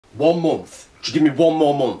1 month. Just give me 1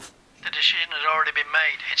 more month. The decision has already been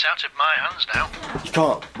made. It's out of my hands now. You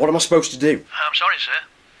can't. What am I supposed to do? I'm sorry,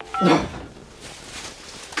 sir.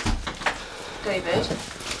 David,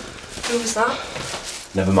 who was that?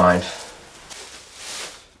 Never mind.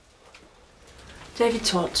 David,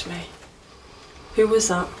 talk to me. Who was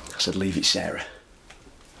that? I said leave it, Sarah.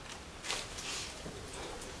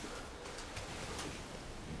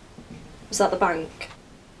 Was that the bank?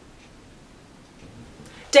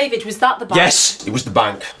 David, was that the bank? Yes, it was the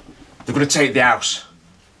bank. They're going to take the house.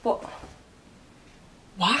 What?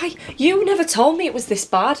 Why? You never told me it was this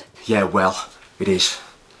bad. Yeah, well, it is.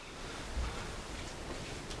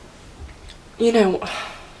 You know,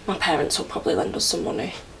 my parents will probably lend us some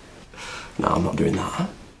money. No, I'm not doing that.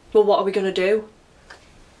 Well, what are we going to do?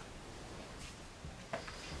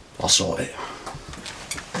 I'll sort it.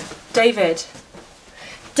 David!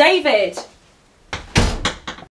 David!